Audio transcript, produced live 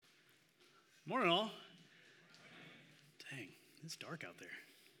Morning, all. Dang, it's dark out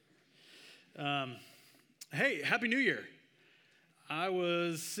there. Hey, Happy New Year. I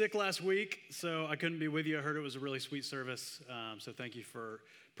was sick last week, so I couldn't be with you. I heard it was a really sweet service, so thank you for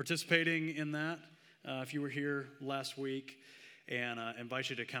participating in that. If you were here last week, and I invite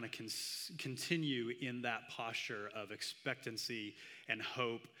you to kind of continue in that posture of expectancy and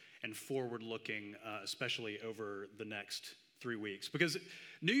hope and forward-looking, especially over the next 3 weeks. Because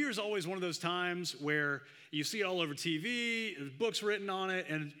New Year's always one of those times where you see it all over TV, there's books written on it,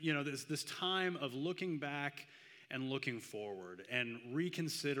 and there's this time of looking back and looking forward and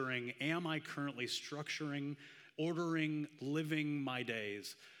reconsidering, am I currently structuring, ordering, living my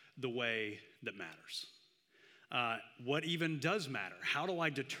days the way that matters? What even does matter? How do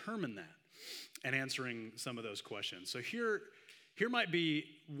I determine that? And answering some of those questions. So here might be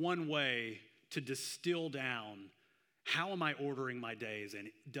one way to distill down, how am I ordering my days, and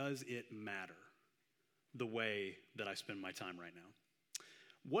does it matter the way that I spend my time right now?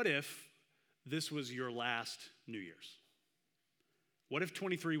 What if this was your last New Year's? What if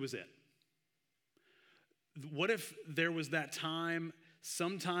 23 was it? What if there was that time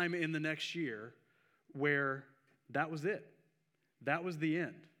sometime in the next year where that was it? That was the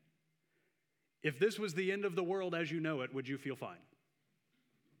end. If this was the end of the world as you know it, would you feel fine?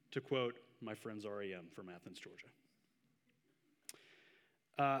 To quote my friends REM from Athens, Georgia.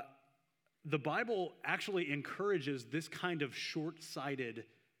 The Bible actually encourages this kind of short-sighted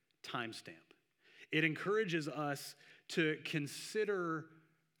timestamp. It encourages us to consider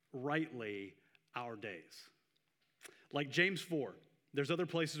rightly our days. Like James 4. There's other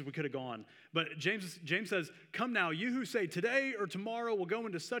places we could have gone. But James says, "Come now, you who say today or tomorrow will go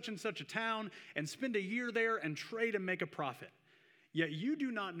into such and such a town and spend a year there and trade and make a profit. Yet you do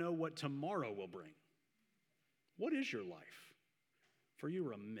not know what tomorrow will bring. What is your life? For you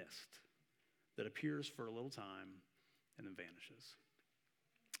are a mist that appears for a little time and then vanishes."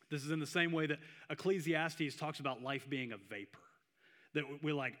 This is in the same way that Ecclesiastes talks about life being a vapor. That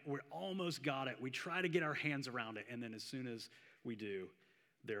we're almost got it. We try to get our hands around it, and then as soon as we do,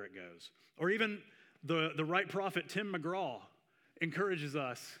 there it goes. Or even the right prophet, Tim McGraw, encourages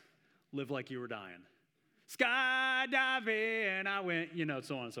us, live like you were dying. Skydiving, I went,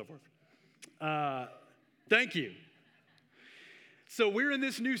 so on and so forth. Thank you. So we're in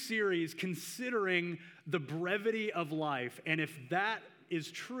this new series considering the brevity of life, and if that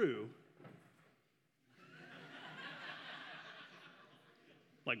is true,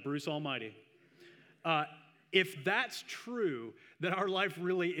 like Bruce Almighty, if that's true, that our life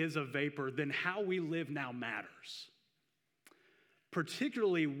really is a vapor, then how we live now matters.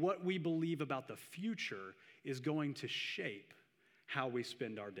 Particularly what we believe about the future is going to shape how we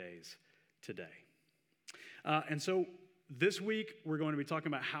spend our days today. And so this week, we're going to be talking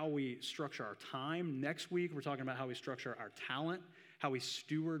about how we structure our time. Next week, we're talking about how we structure our talent, how we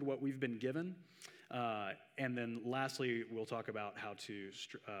steward what we've been given. And then lastly, we'll talk about how to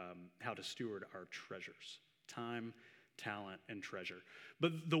steward our treasures. Time, talent, and treasure.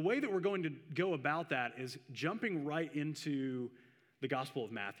 But the way that we're going to go about that is jumping right into the Gospel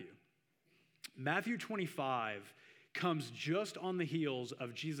of Matthew. Matthew 25 comes just on the heels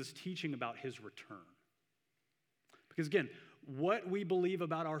of Jesus teaching about his return. Because again, what we believe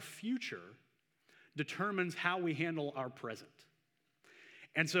about our future determines how we handle our present.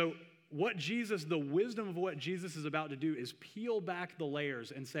 And so the wisdom of what Jesus is about to do is peel back the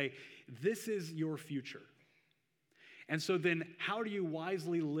layers and say, this is your future. And so then how do you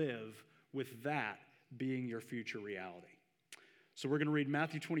wisely live with that being your future reality? So we're going to read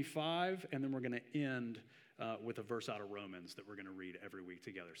Matthew 25, and then we're going to end with a verse out of Romans that we're going to read every week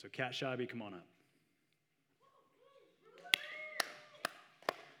together. So Kat Scheibe, come on up.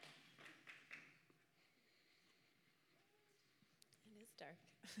 It is dark.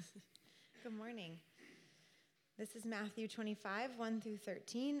 Good morning. This is Matthew 25, 1 through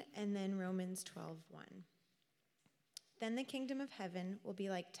 13, and then Romans 12, 1. Then the kingdom of heaven will be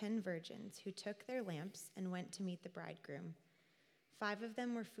like 10 virgins who took their lamps and went to meet the bridegroom. 5 of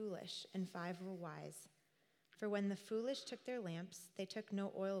them were foolish, and 5 were wise. For when the foolish took their lamps, they took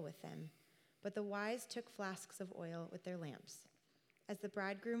no oil with them, but the wise took flasks of oil with their lamps. As the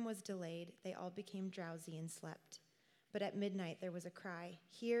bridegroom was delayed, they all became drowsy and slept. But at midnight there was a cry,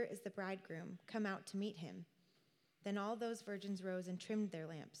 "Here is the bridegroom, come out to meet him." Then all those virgins rose and trimmed their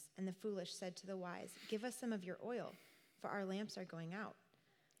lamps, and the foolish said to the wise, "Give us some of your oil, for our lamps are going out."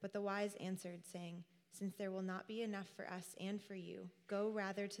 But the wise answered, saying, "Since there will not be enough for us and for you, go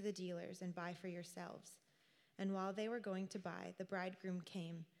rather to the dealers and buy for yourselves." And while they were going to buy, the bridegroom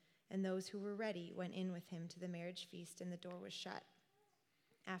came, and those who were ready went in with him to the marriage feast, and the door was shut.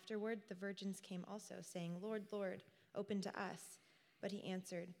 Afterward, the virgins came also, saying, Lord, Lord, open to us. But he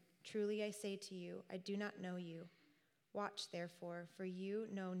answered, Truly I say to you, I do not know you. Watch, therefore, for you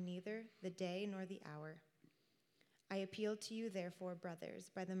know neither the day nor the hour. I appeal to you, therefore, brothers,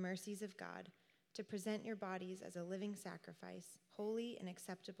 by the mercies of God, to present your bodies as a living sacrifice, holy and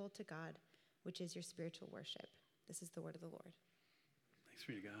acceptable to God, which is your spiritual worship. This is the word of the Lord. Thanks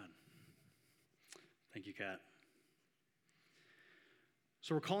be to God. Thank you, Kat.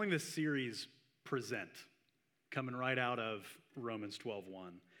 So we're calling this series Present, coming right out of Romans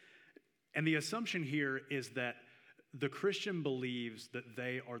 12:1. And the assumption here is that the Christian believes that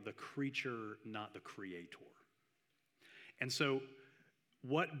they are the creature, not the creator. And so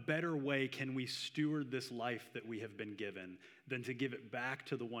what better way can we steward this life that we have been given than to give it back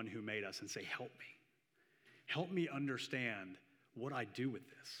to the one who made us and say, help me. Help me understand what I do with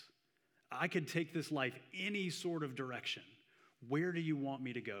this. I could take this life any sort of direction. Where do you want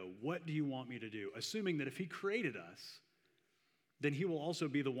me to go? What do you want me to do? Assuming that if he created us, then he will also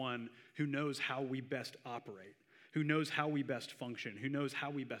be the one who knows how we best operate, who knows how we best function, who knows how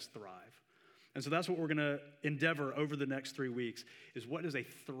we best thrive. And so that's what we're going to endeavor over the next 3 weeks, is what does a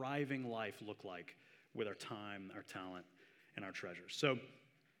thriving life look like with our time, our talent, and our treasures. So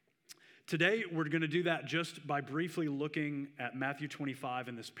today we're going to do that just by briefly looking at Matthew 25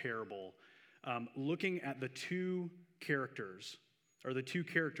 in this parable, looking at the two characters, or the two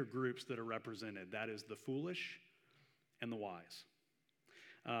character groups that are represented. That is the foolish and the wise.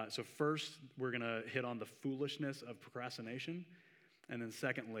 So first, we're going to hit on the foolishness of procrastination, and then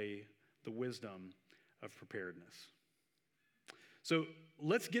secondly, the wisdom of preparedness. So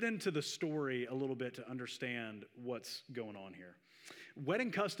let's get into the story a little bit to understand what's going on here.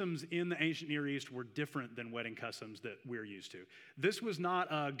 Wedding customs in the ancient Near East were different than wedding customs that we're used to. This was not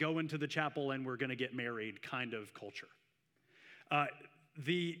a go into the chapel and we're going to get married kind of culture.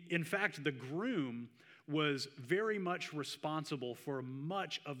 In fact, the groom was very much responsible for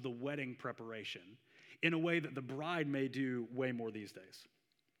much of the wedding preparation in a way that the bride may do way more these days.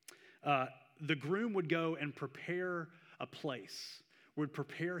 The groom would go and prepare a place, would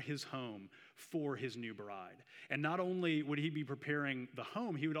prepare his home for his new bride. And not only would he be preparing the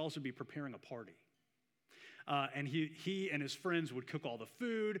home, he would also be preparing a party. And he and his friends would cook all the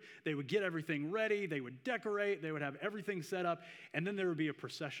food. They would get everything ready. They would decorate. They would have everything set up. And then there would be a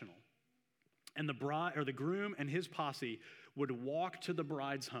processional. And the bride or the groom and his posse would walk to the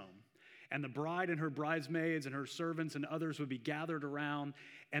bride's home. And the bride and her bridesmaids and her servants and others would be gathered around.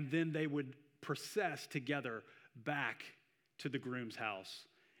 And then they would process together back to the groom's house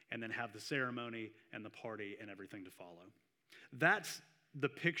and then have the ceremony and the party and everything to follow. That's the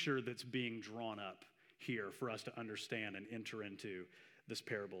picture that's being drawn up here for us to understand and enter into this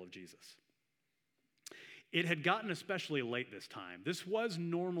parable of Jesus. It had gotten especially late this time. This was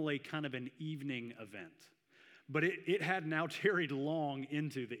normally kind of an evening event, but it had now tarried long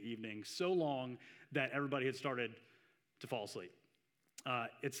into the evening, so long that everybody had started to fall asleep.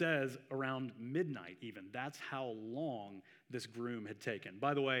 It says around midnight even. That's how long this groom had taken.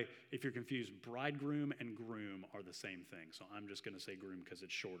 By the way, if you're confused, bridegroom and groom are the same thing, so I'm just going to say groom because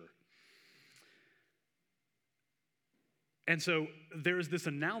it's shorter. And so there's this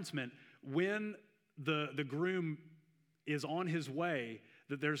announcement when the groom is on his way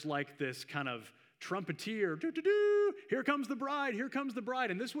that there's like this kind of trumpeter, doo-doo-doo, here comes the bride, here comes the bride.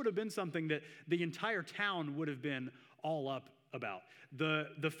 And this would have been something that the entire town would have been all up about.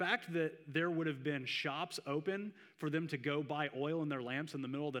 The fact that there would have been shops open for them to go buy oil in their lamps in the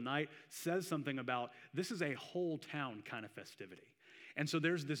middle of the night says something about this is a whole town kind of festivity. And so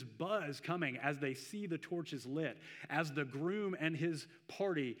there's this buzz coming as they see the torches lit, as the groom and his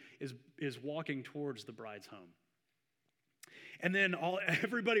party is walking towards the bride's home. And then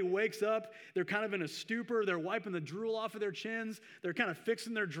everybody wakes up. They're kind of in a stupor. They're wiping the drool off of their chins. They're kind of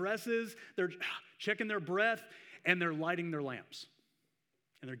fixing their dresses. They're checking their breath, and they're lighting their lamps.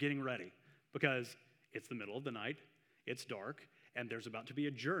 And they're getting ready because it's the middle of the night, it's dark, and there's about to be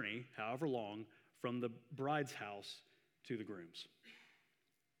a journey, however long, from the bride's house to the groom's.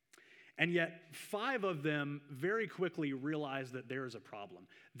 And yet, 5 of them very quickly realize that there is a problem.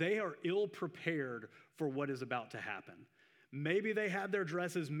 They are ill prepared for what is about to happen. Maybe they had their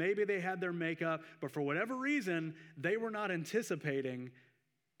dresses, maybe they had their makeup, but for whatever reason, they were not anticipating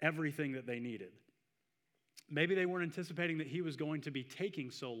everything that they needed. Maybe they weren't anticipating that he was going to be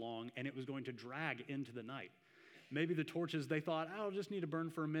taking so long and it was going to drag into the night. Maybe the torches, they thought, I'll just need to burn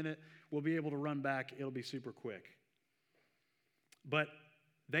for a minute. We'll be able to run back. It'll be super quick. But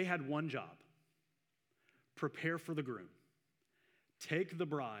they had one job: prepare for the groom, take the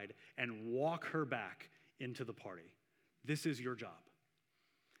bride, and walk her back into the party. This is your job.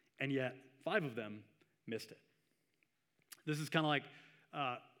 and yet 5 of them missed it. This is kind of like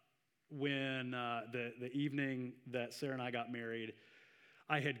when the evening that Sarah and I got married,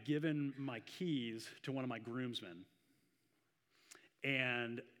 I had given my keys to one of my groomsmen,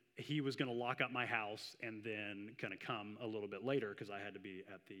 and he was going to lock up my house and then kind of come a little bit later because I had to be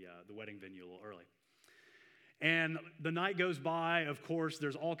at the wedding venue a little early. And the night goes by, of course,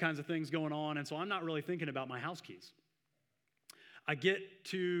 there's all kinds of things going on, and so I'm not really thinking about my house keys. I get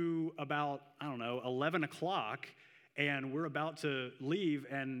to about, 11 o'clock, and we're about to leave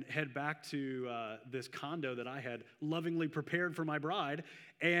and head back to this condo that I had lovingly prepared for my bride,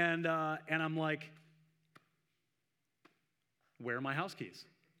 and I'm like, where are my house keys?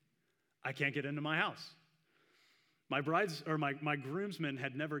 I can't get into my house. My groomsman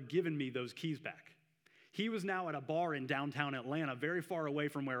had never given me those keys back. He was now at a bar in downtown Atlanta, very far away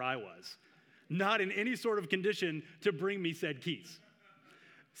from where I was, not in any sort of condition to bring me said keys.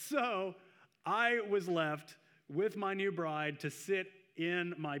 So I was left with my new bride to sit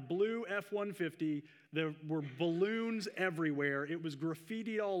in my blue F-150. There were balloons everywhere. It was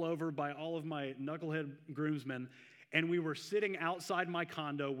graffitied all over by all of my knucklehead groomsmen. And we were sitting outside my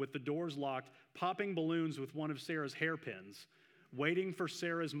condo with the doors locked, popping balloons with one of Sarah's hairpins, waiting for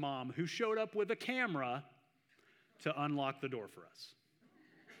Sarah's mom, who showed up with a camera, to unlock the door for us.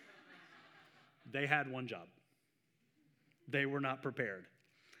 They had one job. They were not prepared.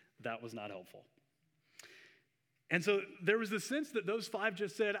 That was not helpful. And so there was this sense that those 5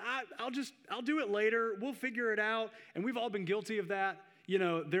 just said, I'll do it later. We'll figure it out. And we've all been guilty of that. You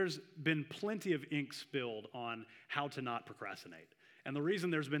know, there's been plenty of ink spilled on how to not procrastinate. And the reason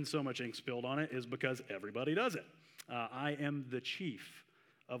there's been so much ink spilled on it is because everybody does it. I am the chief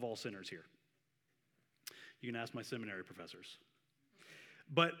of all sinners here. You can ask my seminary professors.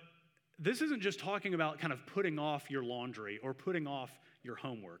 But this isn't just talking about kind of putting off your laundry or putting off your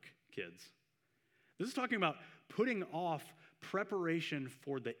homework, kids. This is talking about putting off preparation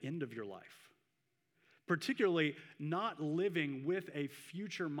for the end of your life, particularly not living with a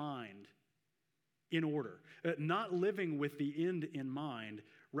future mind in order, not living with the end in mind,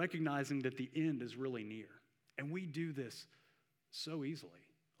 recognizing that the end is really near. And we do this so easily.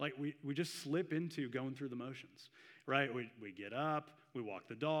 Like we just slip into going through the motions, right? We get up, we walk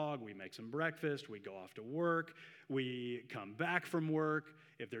the dog, we make some breakfast, we go off to work, we come back from work.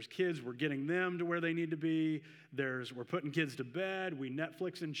 If there's kids, we're getting them to where they need to be. We're putting kids to bed, we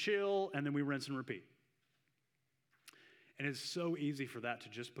Netflix and chill, and then we rinse and repeat. And it's so easy for that to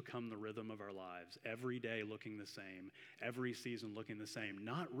just become the rhythm of our lives, every day looking the same, every season looking the same,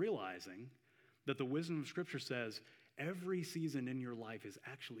 not realizing that the wisdom of Scripture says every season in your life is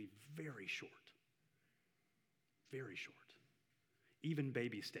actually very short. Very short. Even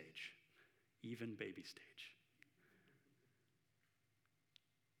baby stage. Even baby stage.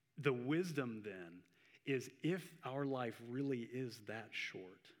 The wisdom then is, if our life really is that short,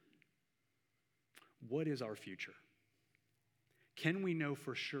 what is our future? Can we know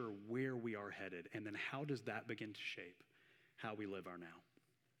for sure where we are headed? And then how does that begin to shape how we live our now?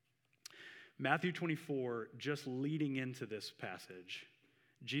 Matthew 24, just leading into this passage,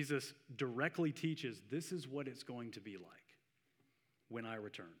 Jesus directly teaches this is what it's going to be like when I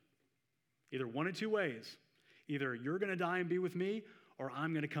return. Either one of 2 ways. Either you're going to die and be with me, or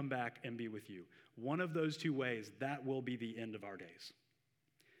I'm going to come back and be with you. One of those 2 ways, that will be the end of our days.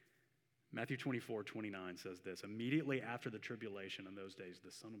 Matthew 24:29 says this: immediately after the tribulation in those days,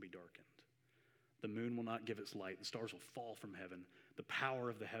 the sun will be darkened. The moon will not give its light. The stars will fall from heaven. The power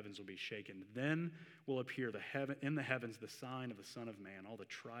of the heavens will be shaken. Then will appear in the heavens the sign of the Son of Man. All the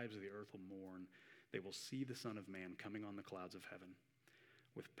tribes of the earth will mourn. They will see the Son of Man coming on the clouds of heaven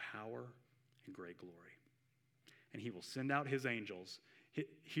with power and great glory. And he will send out his angels.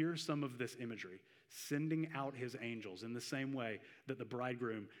 Here's some of this imagery. Sending out his angels in the same way that the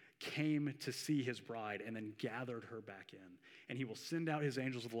bridegroom came to see his bride and then gathered her back in. And he will send out his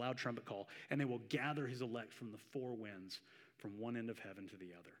angels with a loud trumpet call, and they will gather his elect from the 4 winds, from one end of heaven to the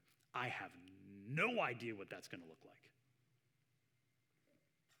other. I have no idea what that's going to look like.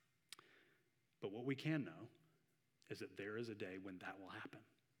 But what we can know is that there is a day when that will happen.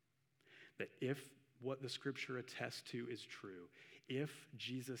 That if what the Scripture attests to is true, if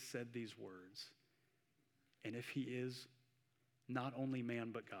Jesus said these words, and if he is not only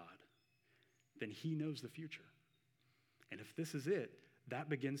man but God, then he knows the future. And if this is it, that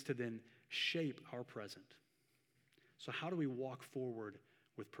begins to then shape our present. So how do we walk forward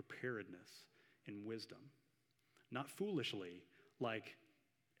with preparedness and wisdom? Not foolishly, like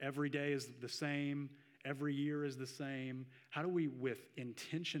every day is the same, every year is the same. How do we, with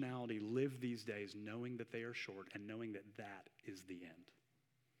intentionality, live these days knowing that they are short and knowing that that is the end?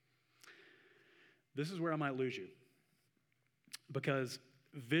 This is where I might lose you. Because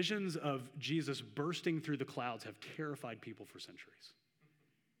visions of Jesus bursting through the clouds have terrified people for centuries.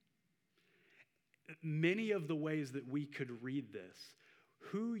 Many of the ways that we could read this,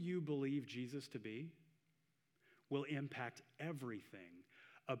 who you believe Jesus to be, will impact everything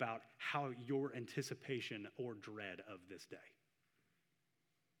about how your anticipation or dread of this day.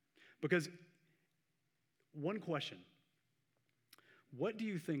 Because one question, what do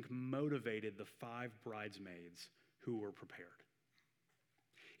you think motivated the 5 bridesmaids who were prepared?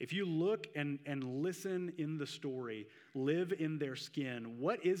 If you look and listen in the story, live in their skin,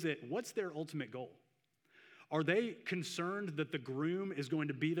 what's their ultimate goal? Are they concerned that the groom is going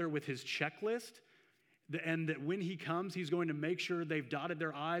to be there with his checklist and that when he comes, he's going to make sure they've dotted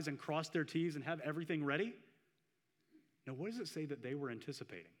their I's and crossed their T's and have everything ready? Now, what does it say that they were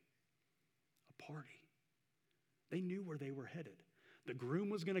anticipating? A party. They knew where they were headed. The groom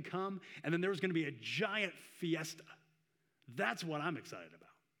was going to come, and then there was going to be a giant fiesta. That's what I'm excited about.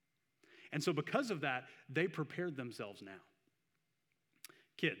 And so because of that, they prepared themselves now.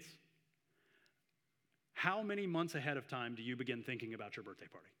 Kids, how many months ahead of time do you begin thinking about your birthday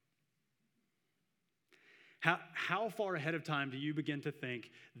party? How far ahead of time do you begin to think,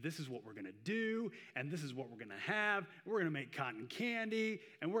 this is what we're going to do, and this is what we're going to have, we're going to make cotton candy,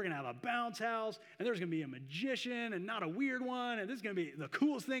 and we're going to have a bounce house, and there's going to be a magician, and not a weird one, and this is going to be the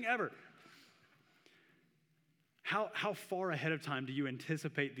coolest thing ever. How far ahead of time do you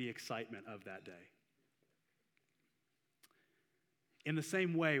anticipate the excitement of that day? In the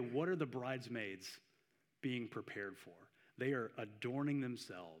same way, what are the bridesmaids being prepared for? They are adorning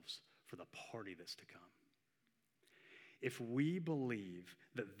themselves for the party that's to come. If we believe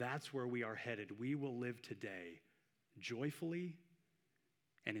that that's where we are headed, we will live today joyfully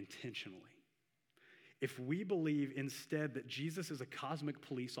and intentionally. If we believe instead that Jesus is a cosmic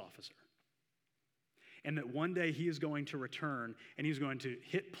police officer and that one day he is going to return and he's going to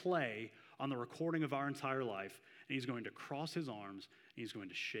hit play on the recording of our entire life and he's going to cross his arms and he's going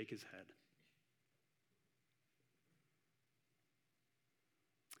to shake his head.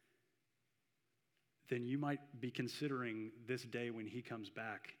 Then you might be considering this day when he comes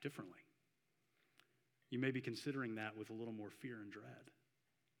back differently. You may be considering that with a little more fear and dread.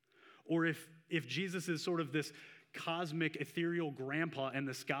 Or if Jesus is sort of this cosmic, ethereal grandpa in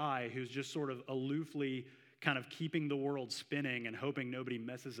the sky who's just sort of aloofly kind of keeping the world spinning and hoping nobody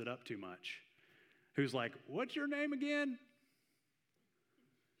messes it up too much, who's like, what's your name again?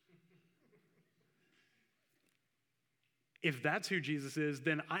 If that's who Jesus is,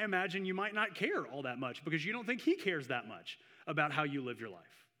 then I imagine you might not care all that much because you don't think he cares that much about how you live your life.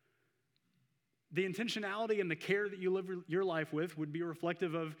 The intentionality and the care that you live your life with would be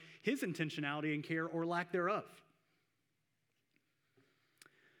reflective of his intentionality and care or lack thereof.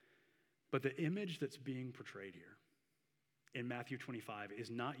 But the image that's being portrayed here in Matthew 25 is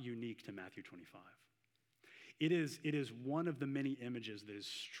not unique to Matthew 25. It is one of the many images that is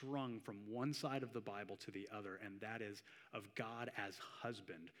strung from one side of the Bible to the other, and that is of God as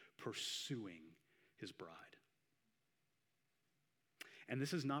husband pursuing his bride. And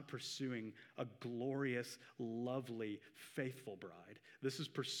this is not pursuing a glorious, lovely, faithful bride. This is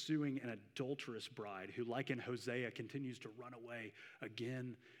pursuing an adulterous bride who, like in Hosea, continues to run away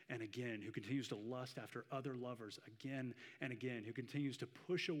again and again, who continues to lust after other lovers again and again, who continues to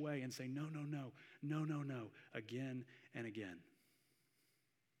push away and say, no, no, no, no, no, no, again and again.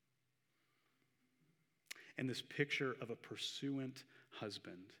 And this picture of a pursuant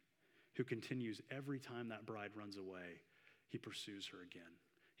husband who continues every time that bride runs away, he pursues her again.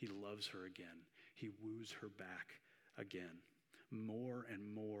 He loves her again. He woos her back again. More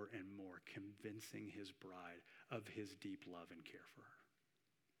and more and more, convincing his bride of his deep love and care for her.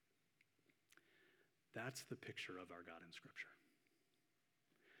 That's the picture of our God in Scripture.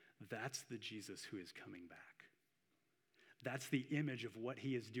 That's the Jesus who is coming back. That's the image of what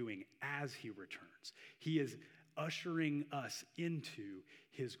he is doing as he returns. He is ushering us into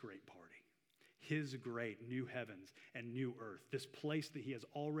his great party. His great new heavens and new earth, this place that he has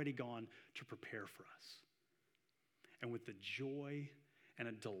already gone to prepare for us. And with the joy and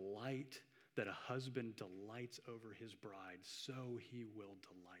a delight that a husband delights over his bride, so he will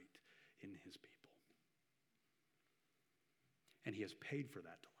delight in his people. And he has paid for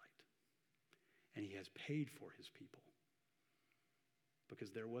that delight. And he has paid for his people.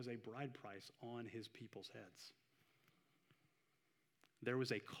 Because there was a bride price on his people's heads. There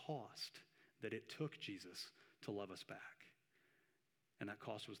was a cost that it took Jesus to love us back. And that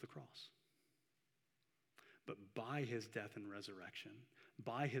cost was the cross. But by his death and resurrection,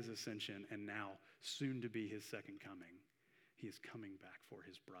 by his ascension, and now soon to be his second coming, He is coming back for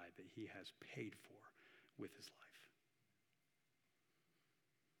his bride that he has paid for with his life.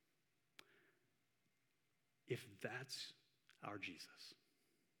 If that's our Jesus,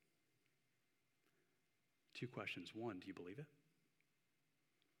 two questions. One, do you believe it?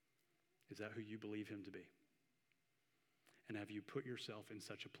 Is that who you believe him to be? And have you put yourself in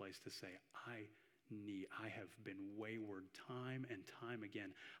such a place to say, I have been wayward time and time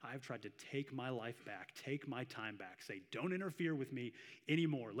again. I've tried to take my life back, take my time back, say, don't interfere with me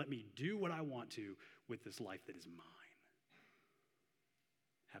anymore. Let me do what I want to with this life that is mine.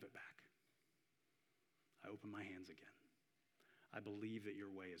 Have it back. I open my hands again. I believe that your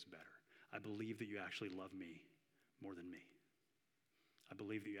way is better. I believe that you actually love me more than me. I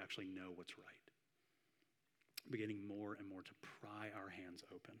believe that you actually know what's right. Beginning more and more to pry our hands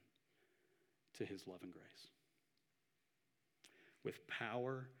open to his love and grace. With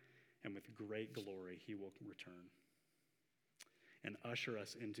power and with great glory, he will return and usher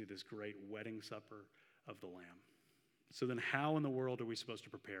us into this great wedding supper of the Lamb. So then how in the world are we supposed to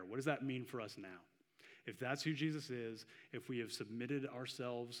prepare? What does that mean for us now? If that's who Jesus is, if we have submitted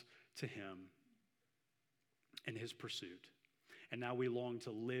ourselves to him and his pursuit, and now we long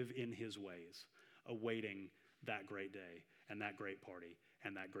to live in his ways, awaiting that great day and that great party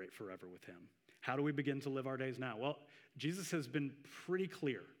and that great forever with him. How do we begin to live our days now? Well, Jesus has been pretty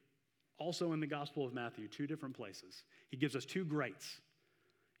clear. Also in the Gospel of Matthew, 2 different places. He gives us 2 greats.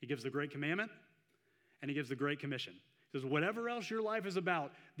 He gives the Great Commandment and he gives the Great Commission. He says, whatever else your life is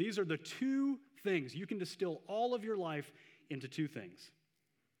about, these are the 2 things. You can distill all of your life into 2 things.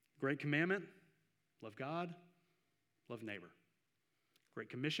 Great Commandment, love God, love neighbor. Great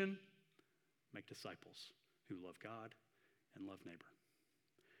Commission, make disciples who love God and love neighbor.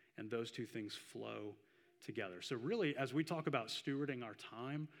 And those 2 things flow together. So really, as we talk about stewarding our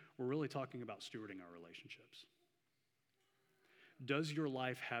time, we're really talking about stewarding our relationships. Does your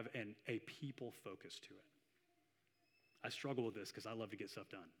life have a people focus to it? I struggle with this because I love to get stuff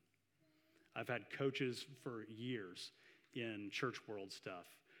done. I've had coaches for years in church world stuff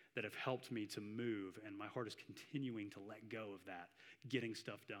that have helped me to move, and my heart is continuing to let go of that, getting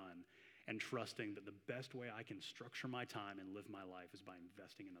stuff done, and trusting that the best way I can structure my time and live my life is by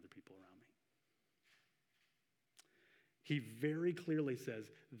investing in other people around me. He very clearly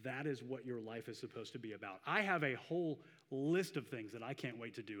says that is what your life is supposed to be about. I have a whole list of things that I can't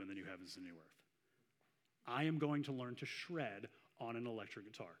wait to do in the new heavens and new earth. I am going to learn to shred on an electric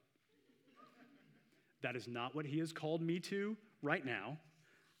guitar. That is not what he has called me to right now.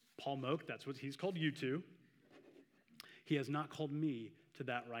 Paul Moak, that's what he's called you to. He has not called me to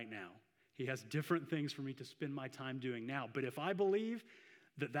that right now. He has different things for me to spend my time doing now. But if I believe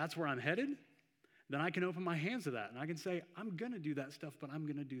that that's where I'm headed, then I can open my hands to that. And I can say, I'm going to do that stuff, but I'm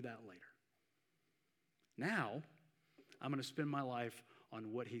going to do that later. Now, I'm going to spend my life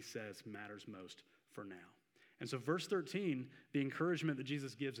on what he says matters most for now. And so verse 13, the encouragement that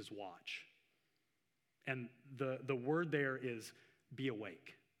Jesus gives is watch. And the word there is be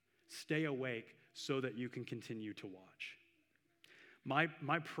awake. Stay awake so that you can continue to watch.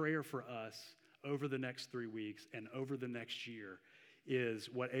 My prayer for us over the next 3 weeks and over the next year is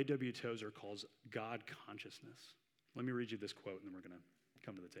what A.W. Tozer calls God consciousness. Let me read you this quote, and then we're going to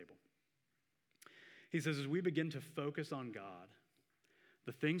come to the table. He says, as we begin to focus on God,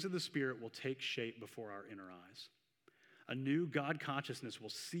 the things of the Spirit will take shape before our inner eyes. A new God consciousness will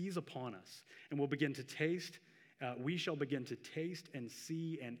seize upon us, and we shall begin to taste and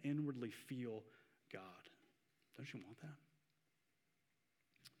see and inwardly feel God. Don't you want that?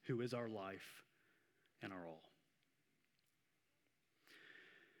 Who is our life and our all.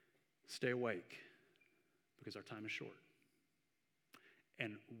 Stay awake, because our time is short.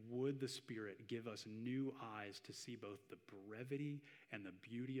 And would the Spirit give us new eyes to see both the brevity and the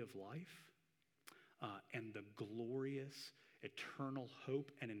beauty of life and the glorious eternal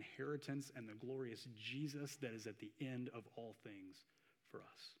hope and inheritance and the glorious Jesus that is at the end of all things for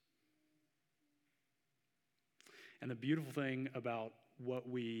us. And the beautiful thing about what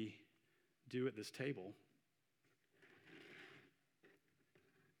we do at this table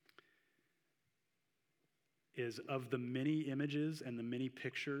is of the many images and the many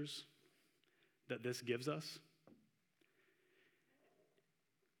pictures that this gives us,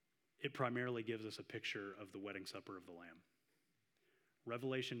 it primarily gives us a picture of the wedding supper of the Lamb.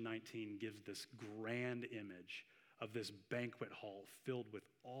 Revelation 19 gives this grand image of this banquet hall filled with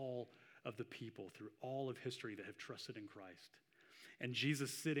all of the people through all of history that have trusted in Christ. And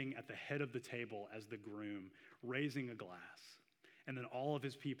Jesus sitting at the head of the table as the groom, raising a glass. And then all of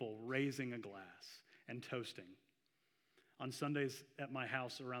his people raising a glass and toasting. On Sundays at my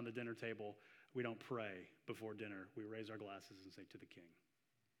house around the dinner table, we don't pray before dinner. We raise our glasses and say, to the King.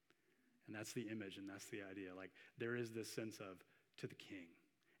 And that's the image, and that's the idea. Like, there is this sense of, to the King.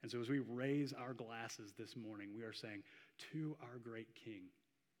 And so as we raise our glasses this morning, we are saying, to our great King,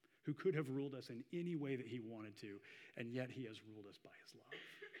 who could have ruled us in any way that he wanted to, and yet he has ruled us by his love.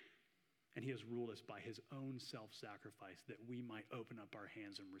 And he has ruled us by his own self-sacrifice that we might open up our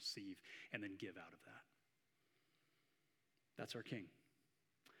hands and receive and then give out of that. That's our King.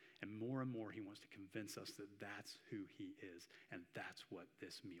 And more he wants to convince us that that's who he is, and that's what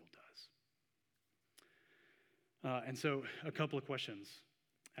this meal does. And so a couple of questions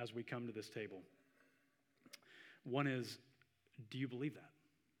as we come to this table. One is, do you believe that?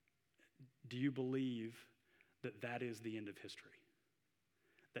 Do you believe that that is the end of history?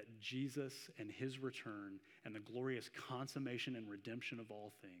 That Jesus and his return and the glorious consummation and redemption of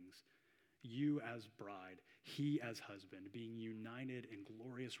all things, you as bride, he as husband, being united in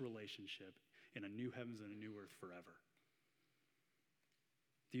glorious relationship in a new heavens and a new earth forever.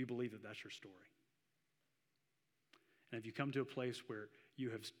 Do you believe that that's your story? And if you come to a place where you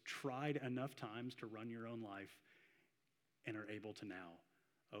have tried enough times to run your own life and are able to now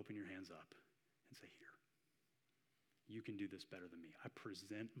open your hands up and say, here, you can do this better than me. I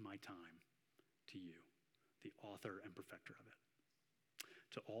present my time to you, the author and perfecter of it.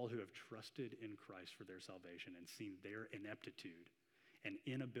 To all who have trusted in Christ for their salvation and seen their ineptitude and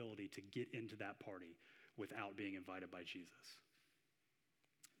inability to get into that party without being invited by Jesus.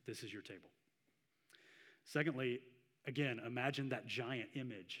 This is your table. Secondly, again, imagine that giant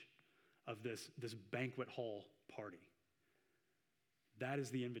image of this banquet hall party. That is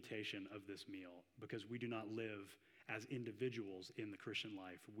the invitation of this meal, because we do not live as individuals in the Christian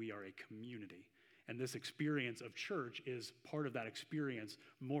life. We are a community. And this experience of church is part of that experience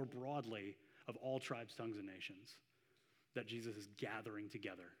more broadly of all tribes, tongues, and nations that Jesus is gathering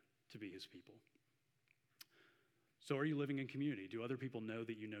together to be his people. So are you living in community? Do other people know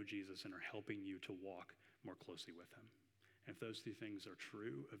that you know Jesus and are helping you to walk more closely with him? And if those two things are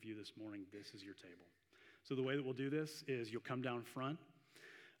true of you this morning, this is your table. So the way that we'll do this is you'll come down front.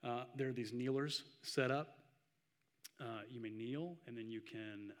 There are these kneelers set up. You may kneel, and then you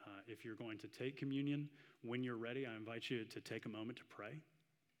can, if you're going to take communion, when you're ready, I invite you to take a moment to pray.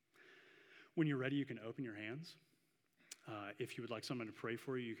 When you're ready, you can open your hands. If you would like someone to pray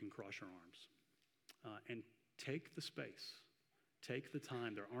for you, you can cross your arms. And take the space. Take the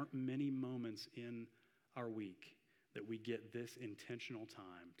time. There aren't many moments in our week that we get this intentional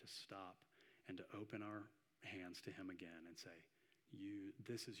time to stop and to open our hands to him again and say,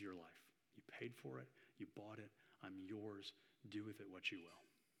 this is your life. You paid for it. You bought it. I'm yours. Do with it what you will.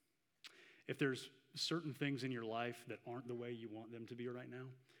 If there's certain things in your life that aren't the way you want them to be right now,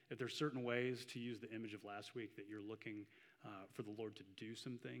 if there's certain ways, to use the image of last week, that you're looking for the Lord to do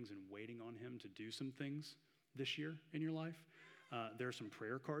some things and waiting on him to do some things this year in your life, there are some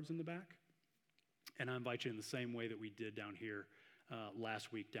prayer cards in the back. And I invite you, in the same way that we did down here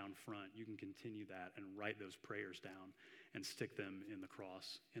last week down front, you can continue that and write those prayers down and stick them in the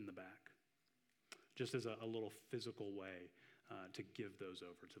cross in the back, just as a little physical way to give those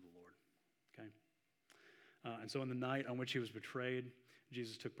over to the Lord, okay? And so on the night on which he was betrayed,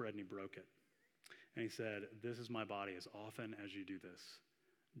 Jesus took bread and he broke it. And he said, this is my body. As often as you do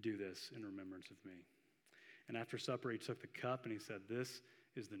this in remembrance of me. And after supper, he took the cup and he said, this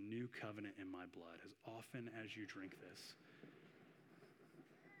is the new covenant in my blood. As often as you drink this,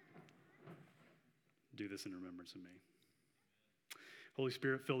 do this in remembrance of me. Holy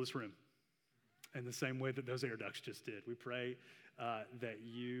Spirit, fill this room in the same way that those air ducts just did. We pray that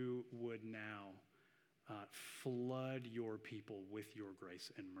you would now flood your people with your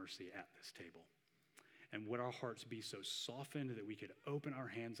grace and mercy at this table. And would our hearts be so softened that we could open our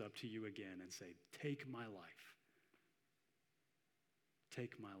hands up to you again and say, take my life.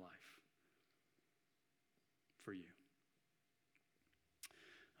 Take my life for you.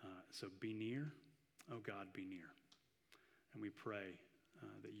 So be near. Oh God, be near. And we pray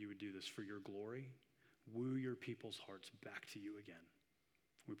that you would do this for your glory. Woo your people's hearts back to you again.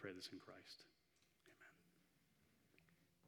 We pray this in Christ.